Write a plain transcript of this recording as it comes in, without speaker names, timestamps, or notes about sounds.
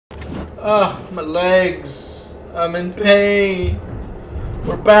Ah, my legs. I'm in pain.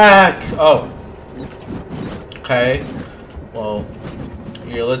 We're back. Oh. Okay. Well,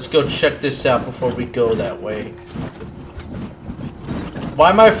 here, let's go check this out before we go that way. Why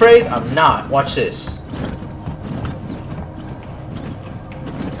am I afraid? I'm not. Watch this.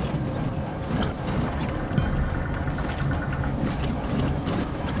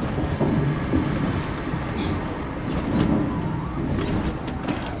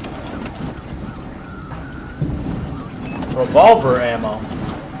 Revolver ammo.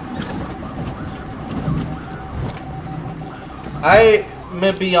 I'm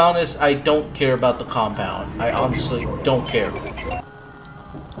gonna be honest, I don't care about the compound. I honestly don't care.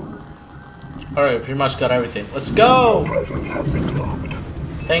 Alright, pretty much got everything. Let's go! Presence has been locked.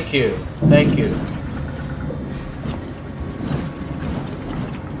 Thank you. Thank you.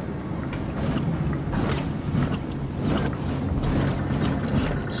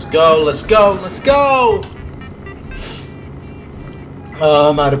 Let's go, let's go, let's go!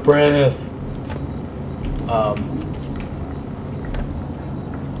 Oh, I'm out of breath.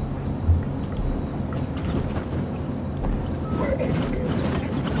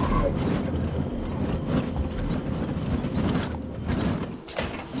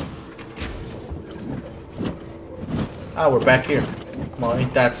 Ah, we're back here. Well,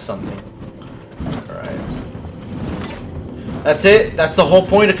 ain't that something? Alright. That's it? That's the whole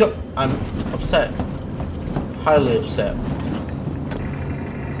point of I'm upset. Highly upset.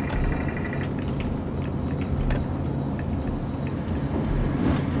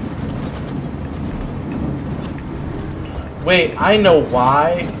 Wait, I know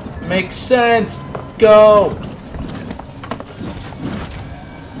why. Makes sense. Go.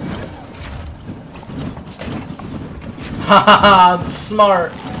 Haha, I'm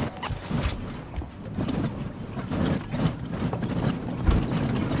smart.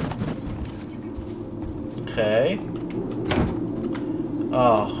 Okay.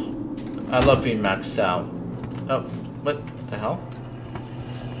 Oh, I love being maxed out. Oh, what the hell?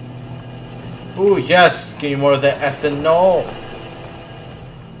 Ooh, yes! Give me more of the ethanol!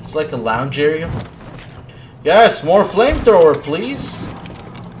 It's like a lounge area. Yes, more flamethrower, please!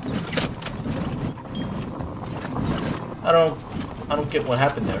 I don't get what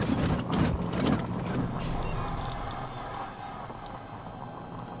happened there.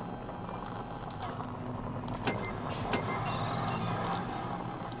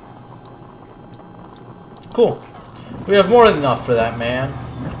 Cool. We have more than enough for that, man.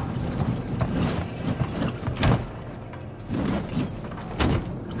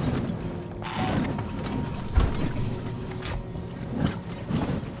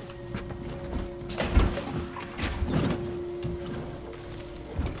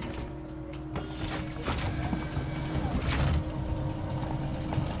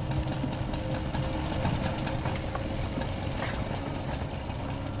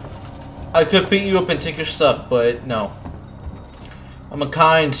 I could beat you up and take your stuff, but no. I'm a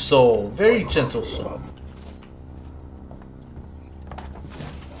kind soul. Very gentle soul.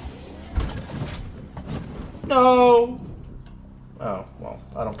 No! Oh, well,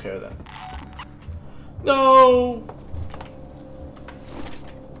 I don't care then. No!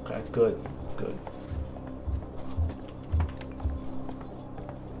 Okay, good. Good.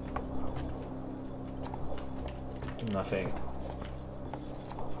 Nothing.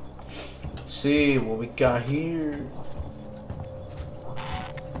 Let's see what we got here.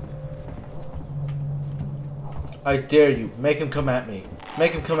 I dare you. Make him come at me.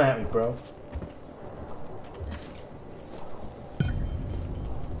 Make him come at me, bro.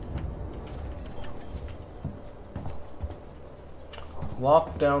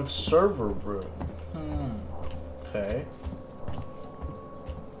 Lockdown server room. Okay.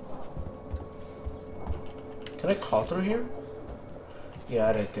 Can I call through here? Yeah,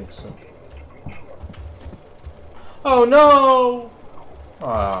 I didn't think so. Oh no!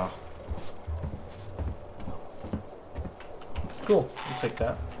 Ah. Cool. I'll take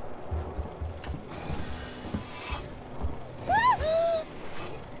that.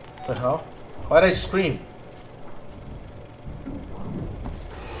 What the hell? Why'd I scream?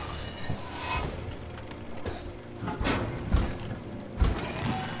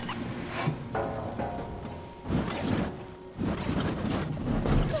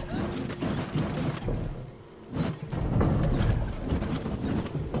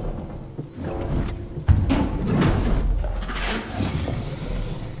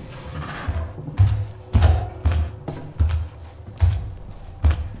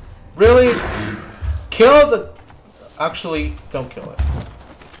 Really? Kill the... Actually, don't kill it.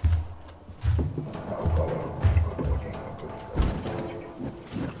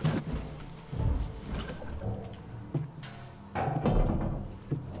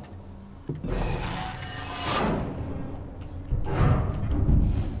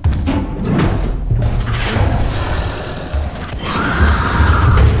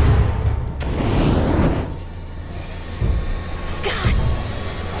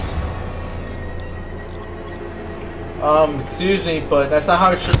 Excuse me, but that's not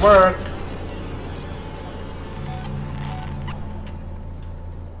how it should work.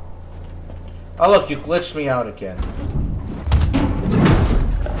 Oh look, you glitched me out again.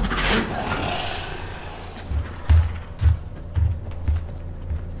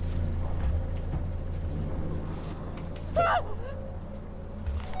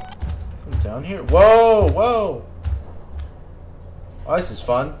 Come down here. Whoa, whoa. Oh, this is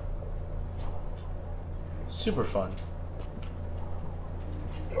fun. Super fun.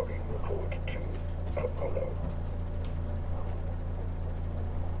 Logging report to Apollo.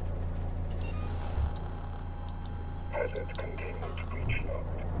 Hazard containment breach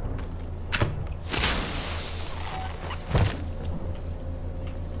logged.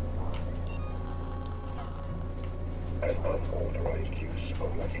 An unauthorized use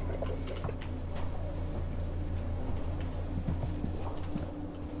of lighting equipment.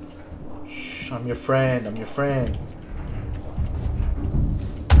 Shh, I'm your friend. I'm your friend.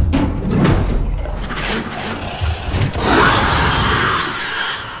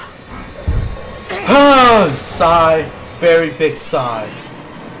 Ah, sigh. Very big sigh.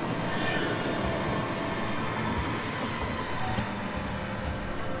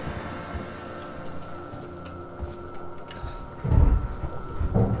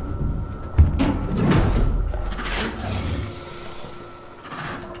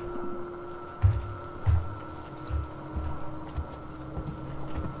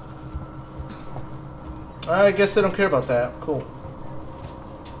 I guess they don't care about that. Cool.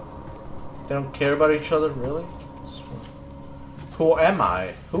 They don't care about each other, really? Who am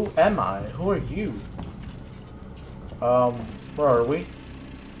I? Who am I? Who are you? Where are we?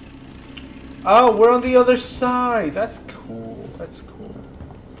 Oh, we're on the other side. That's cool. That's cool.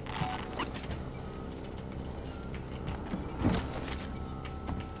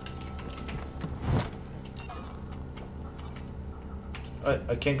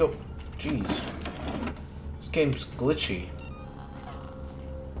 I can't go. Jeez. This game's glitchy.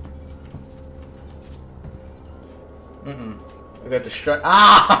 I got distracted.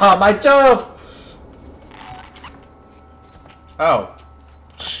 Ah, my tooth! Oh.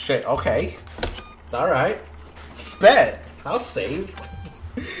 Shit, okay. Alright. Bet. I'll save.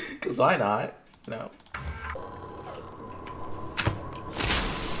 Because why not? No.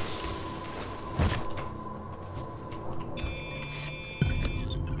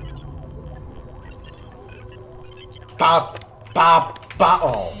 Bop, bop, bop.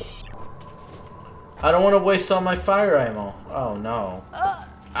 Oh. I don't want to waste all my fire ammo. Oh no.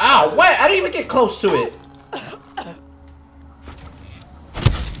 Ow, what? I didn't even get close to it.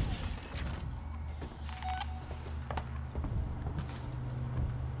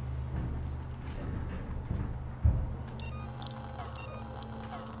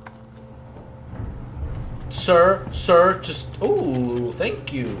 Sir, just... Ooh,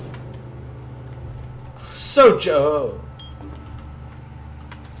 thank you. Sojo.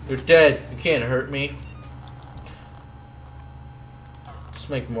 You're dead. You can't hurt me. Let's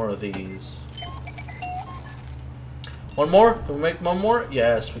make more of these. One more? Can we make one more?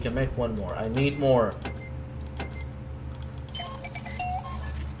 Yes, we can make one more. I need more.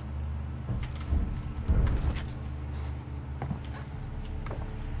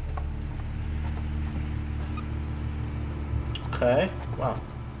 Okay. Wow.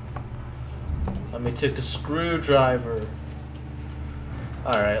 Let me take a screwdriver.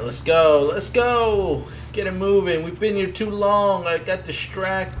 Alright, let's go. Let's go. Get it moving. We've been here too long. I got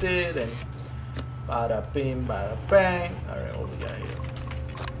distracted and bada bing, bada bang. Alright, what we got here?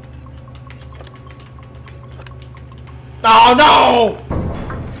 Oh no!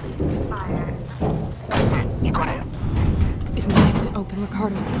 Fire. That's it. You got it. Is my exit open,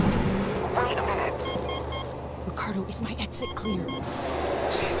 Ricardo? Wait a minute. Ricardo, is my exit clear?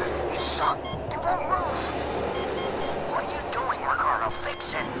 Jesus, he's shot. He won't move. What are you doing, Ricardo?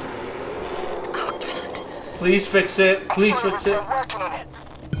 Fix it. Oh, God. Please fix it. Please fix it. We're working on it.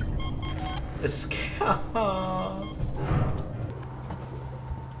 It's...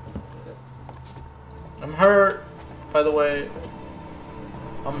 I'm hurt, by the way.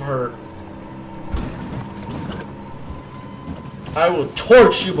 I'm hurt. I will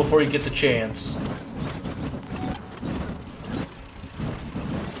torch you before you get the chance.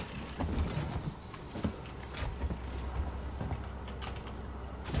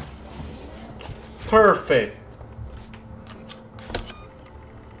 Perfect.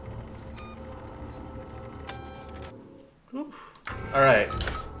 All right.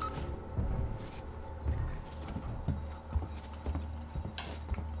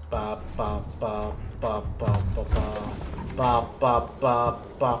 Ba ba ba ba ba ba ba ba ba ba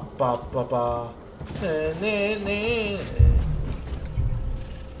ba ba ba ba.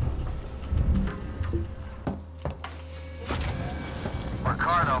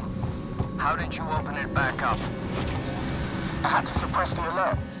 Ricardo, how did you open it back up? I had to suppress the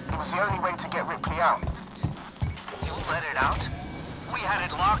alert. It was the only way to get Ripley out. You let it out? We had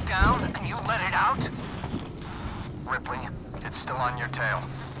it locked down, and you let it out? Ripley, it's still on your tail.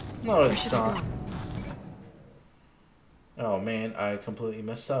 No, it's not. Oh man, I completely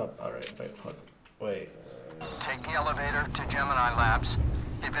messed up. Alright, wait, hold on. Wait. Take the elevator to Gemini Labs.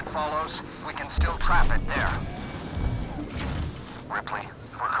 If it follows, we can still trap it there. Ripley,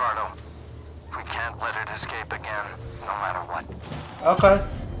 Ricardo, we can't let it escape again, no matter what. Okay.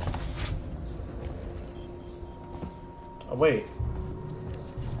 Oh, wait.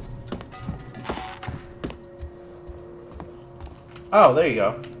 Oh, there you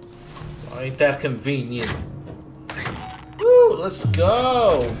go. Oh, ain't that convenient. Woo, let's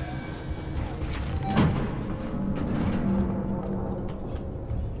go.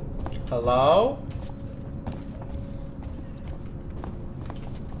 Hello?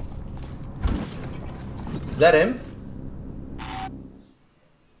 Is that him?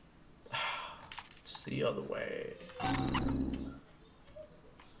 It's the other way.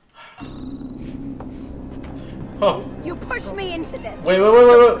 Oh. You pushed me into this. Wait.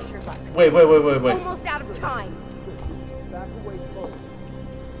 Wait. Almost out of time.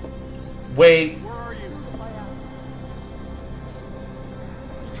 Wait. Where are you?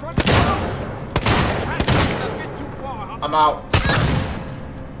 I'm out.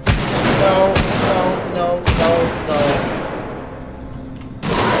 No.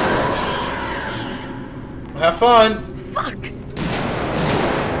 Have fun. Fuck!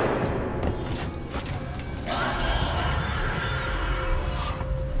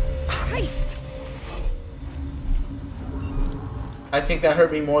 Christ! I think that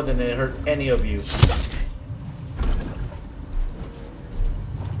hurt me more than it hurt any of you. Shit!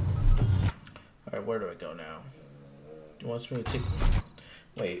 Alright, where do I go now? He wants me to take...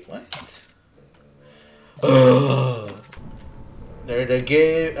 Wait, what? Ugh. There they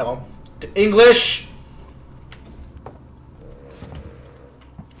gave... English!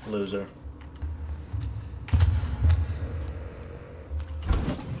 Loser.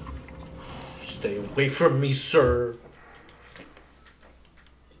 Stay away from me, sir.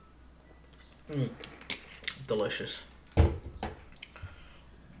 Delicious. I'm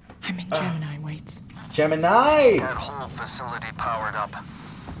in Gemini, Waits. Gemini! That whole facility powered up.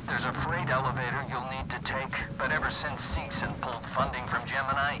 There's a freight elevator you'll need to take, but ever since Seegson pulled funding from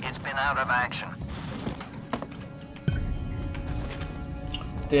Gemini, it's been out of action.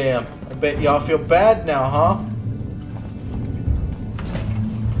 Damn, I bet y'all feel bad now, huh?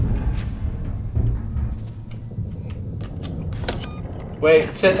 Wait,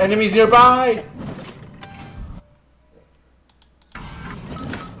 it said enemies nearby!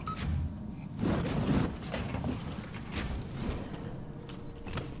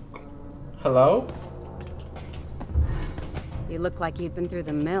 Hello? You look like you've been through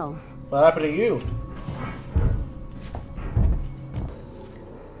the mill. What happened to you?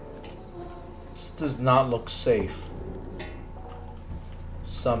 This does not look safe.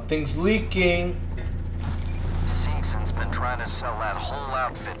 Something's leaking. Seegson's been trying to sell that whole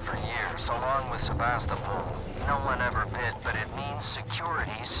outfit for years, along with Sebastopol. No one ever bid, but it means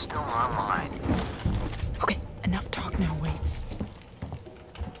security's still online. Okay, enough talk now, Waits.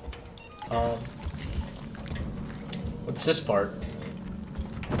 What's this part?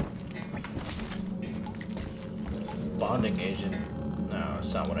 Bonding agent. No,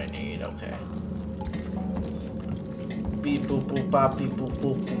 it's not what I need. Okay. Beep boop boop bop beep boop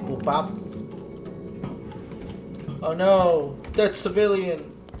boop boop boop bop. Oh no, dead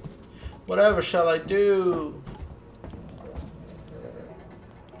civilian. Whatever shall I do?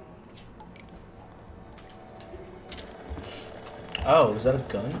 Oh, is that a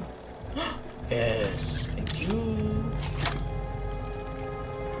gun? Yes, thank you.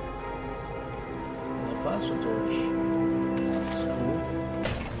 And a plasma torch. That's cool.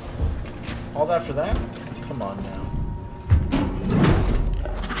 All that for that? Come on now.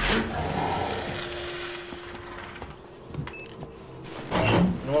 You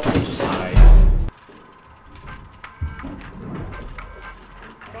know what? We'll just hide.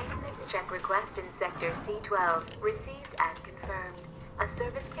 Maintenance check request in Sector C12. Received and confirmed. A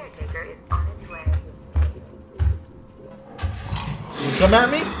service caretaker is on its way. You come at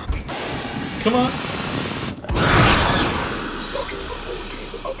me? Come on.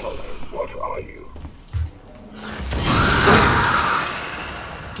 What are you?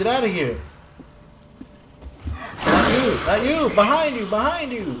 Get out of here. Not you. Not you. Behind you.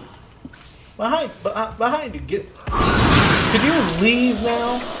 Behind you. Behind you. Could you leave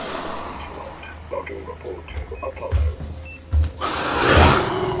now?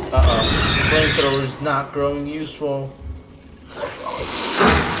 Uh-oh. Flamethrower's not growing useful.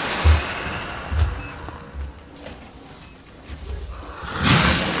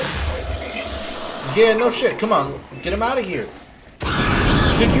 Yeah, no shit. Come on. Get him out of here.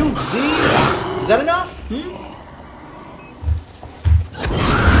 Could you leave? Is that enough?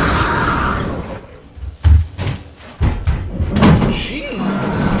 Jeez.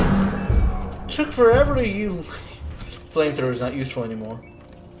 Took forever to use. Flamethrower is not useful anymore.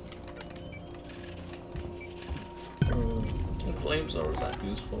 Flamethrower is not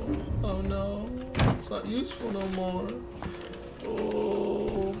useful. Oh no. It's not useful no more.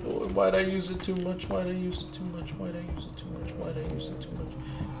 Oh boy, why'd I use it too much? Why'd I use it too much? Why'd I use it too much? Why'd I use it too much?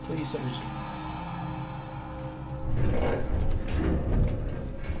 Please let me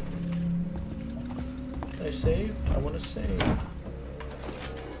Can I save? I want to save.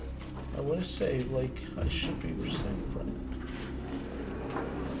 I want to save like I should be able to save, right?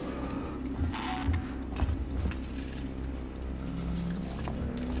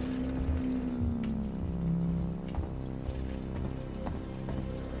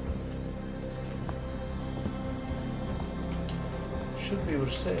 Should be able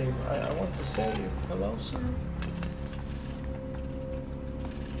to save. I want to save. Hello, sir?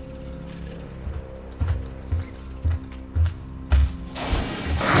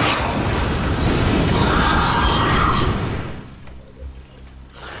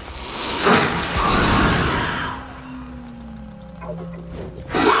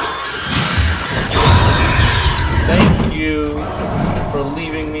 Thank you for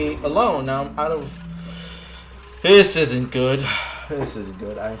leaving me alone. Now I'm out of... This isn't good. This isn't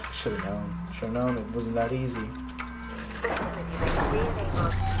good. I should have known. Should have known it wasn't that easy. Facility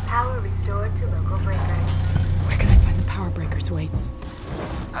re-enabled. Power restored to local breakers. Where can I find the power breakers, Waits?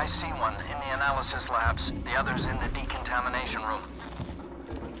 I see one in the analysis labs. The other's in the decontamination room.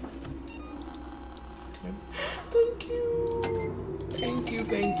 Thank you. Thank you,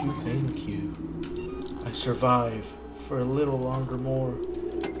 thank you, thank you. I survive for a little longer more.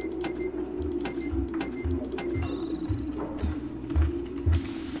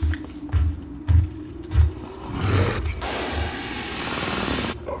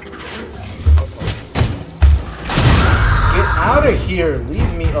 Out of here!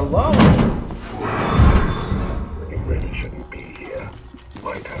 Leave me alone! You really shouldn't be here.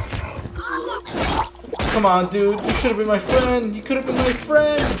 My turn now. Come on, dude. You should have been my friend. You could have been my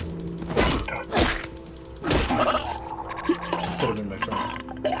friend. You could have been my friend.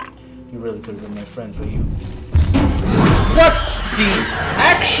 You really could have been my friend, but you... What the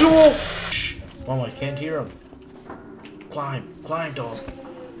actual... Oh, I can't hear him. Climb. Climb, dog.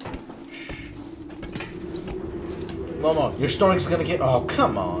 Momo, your stomach's gonna get... Oh,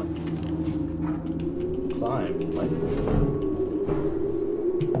 come on. Climb. Like...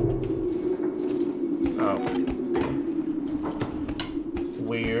 Oh.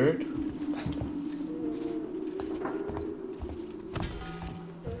 Weird.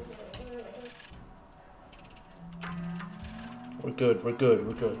 We're good, we're good,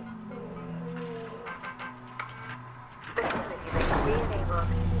 we're good. Facility re-enabled.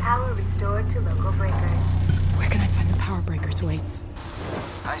 Power restored to local breakers. Where can I find the power breakers, Waits?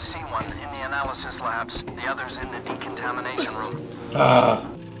 I see one in the analysis labs. The other's in the decontamination room. Ah.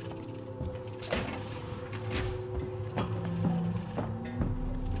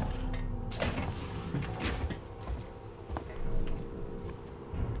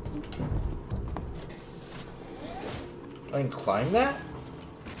 I can climb that?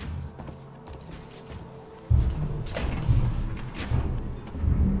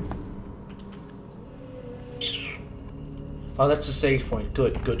 Oh, that's a save point.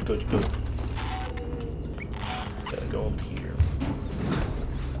 Good, good, good, good. Gotta go up here.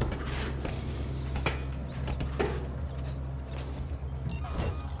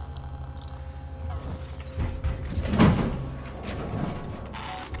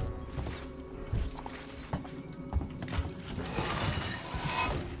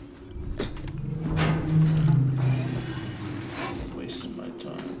 Wasting my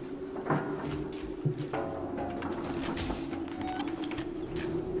time.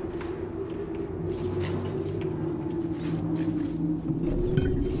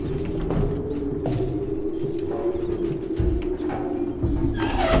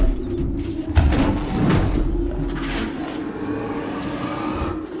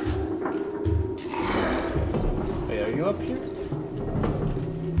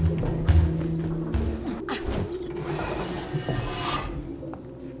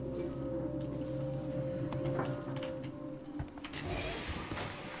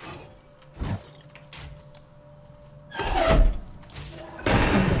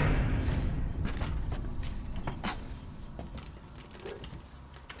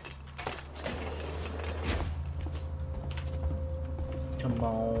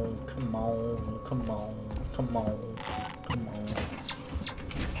 come on, come on, come on.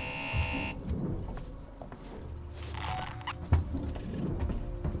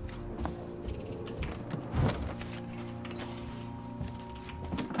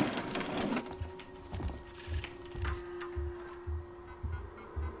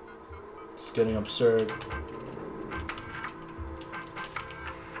 It's getting absurd.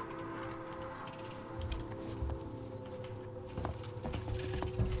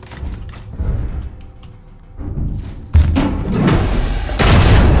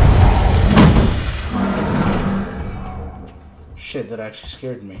 Shit, that actually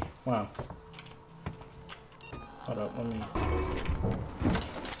scared me. Wow. Hold up, let me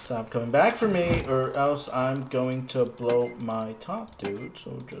stop coming back for me, or else I'm going to blow my top, dude.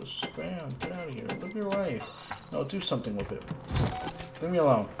 So just, bam, get out of here. Live your life. No, do something with it. Just leave me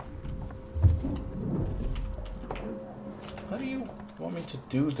alone. How do you want me to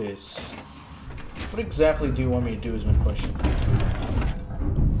do this? What exactly do you want me to do is my question.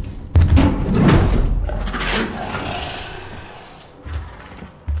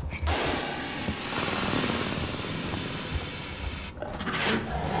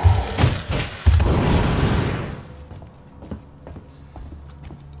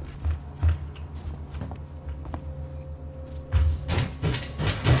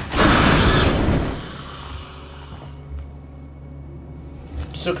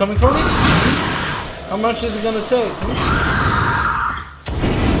 Still coming for me? How much is it gonna take?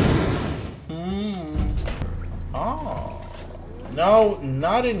 Oh. No,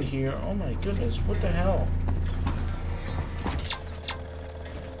 not in here. Oh my goodness, what the hell?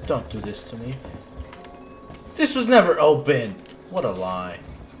 Don't do this to me. This was never open. What a lie.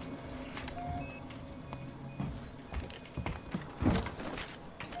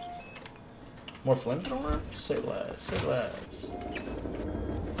 More flamethrower? Say less, say less.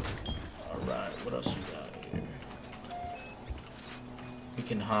 Alright, what else we got here? We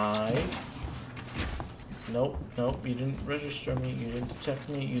can hide. Nope, nope, you didn't register me, you didn't detect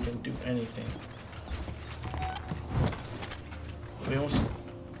me, you didn't do anything. If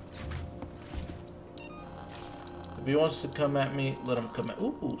he wants to come at me, let him come at.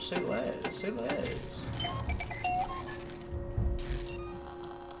 Ooh, say less, say less.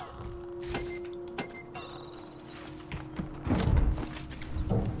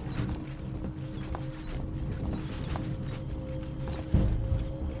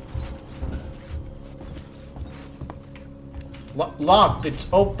 Locked, it's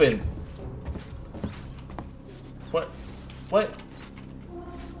open. What? What?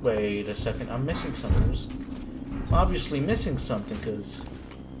 Wait a second, I'm missing something. I'm obviously missing something, because...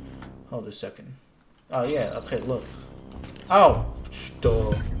 Hold a second. Oh, yeah, okay, look. Oh!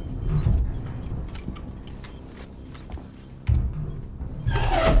 Duh.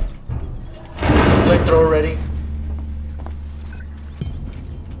 Flamethrower ready.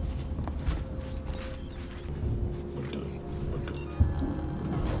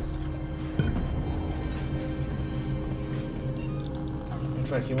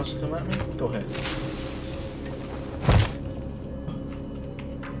 He wants to come at me? Go ahead.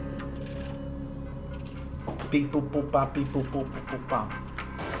 Beep boop boop bop beep boop boop boop boop bop.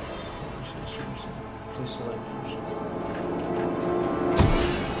 Please select.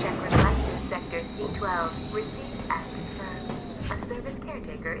 Check request in Sector C12. Received and confirmed. A service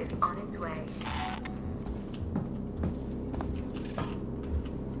caretaker is on its way.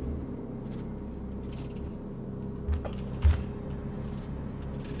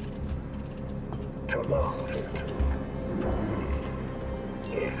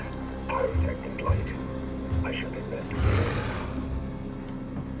 Yeah, pyrotechnic light. I should investigate.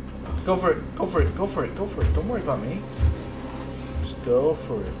 Go for it, go for it, go for it, go for it. Don't worry about me. Just go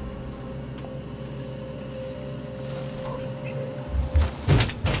for it.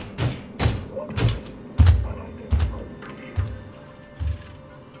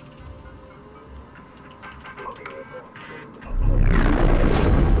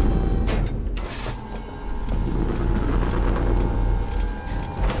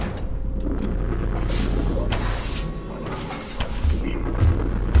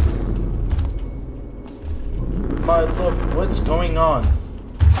 My love, what's going on?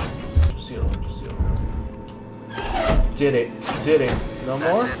 Just seal it, just seal it. Did it. No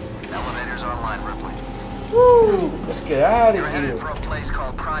more? That's it. Elevator's online, Ripley. Woo! Let's get out You're of headed here. for a place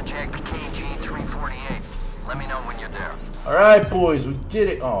called Project KG-348. Let me know when you're there. Alright, boys, we did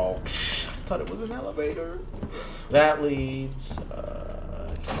it. Oh, I thought it was an elevator. That leads. I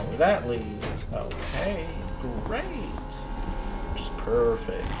don't know where that leads. Okay, great. Just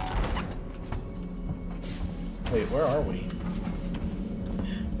perfect. Wait, where are we?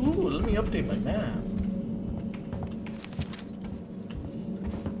 Ooh, let me update my map.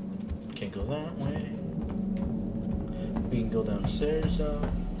 Can't go that way. We can go downstairs though.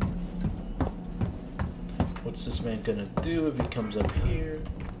 What's this man gonna do if he comes up here?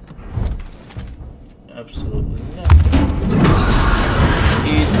 Absolutely nothing.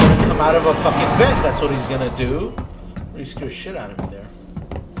 He's gonna come out of a fucking vent. That's what he's gonna do. Really scared shit out of me there.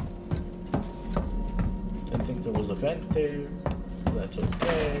 Didn't think there was a vent there. That's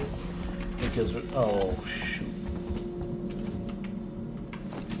okay. Because we're, oh shoot.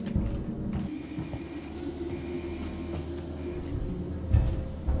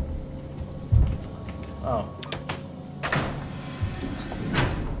 Oh.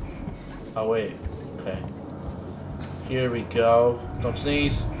 Oh wait. Okay. Here we go. Don't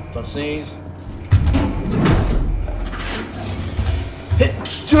sneeze. Don't sneeze. Hit.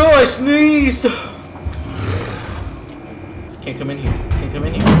 Oh, I sneezed. Can't come in here. Can't come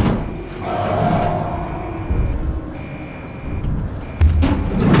in here.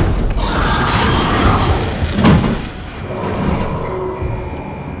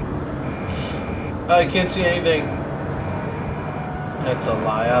 I can't see anything. That's a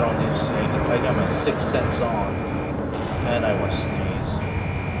lie. I don't need to see anything. I got my 6th sense on. And I want to sneeze.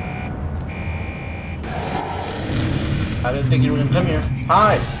 I didn't think you were going to come here.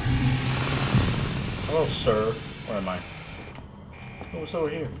 Hi! Hello, sir. Where am I? Oh, what's over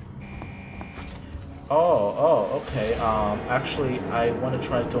here? Oh, okay. Actually, I want to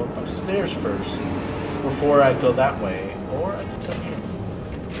try going upstairs first. Before I go that way. Or I can come here.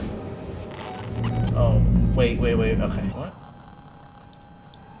 Oh, wait. Okay. What?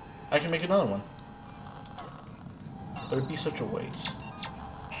 I can make another one. But it'd be such a waste.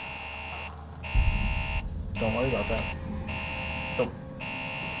 Don't worry about that. Don't.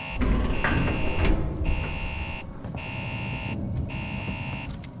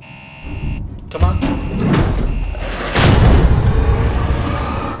 Come on.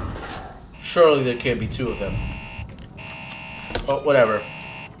 Surely there can't be 2 of them. Oh, whatever.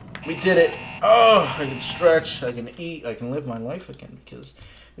 We did it. Oh, I can stretch, I can eat, I can live my life again because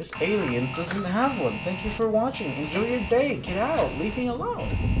this alien doesn't have one. Thank you for watching. Enjoy your day. Get out. Leave me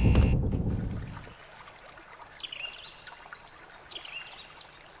alone.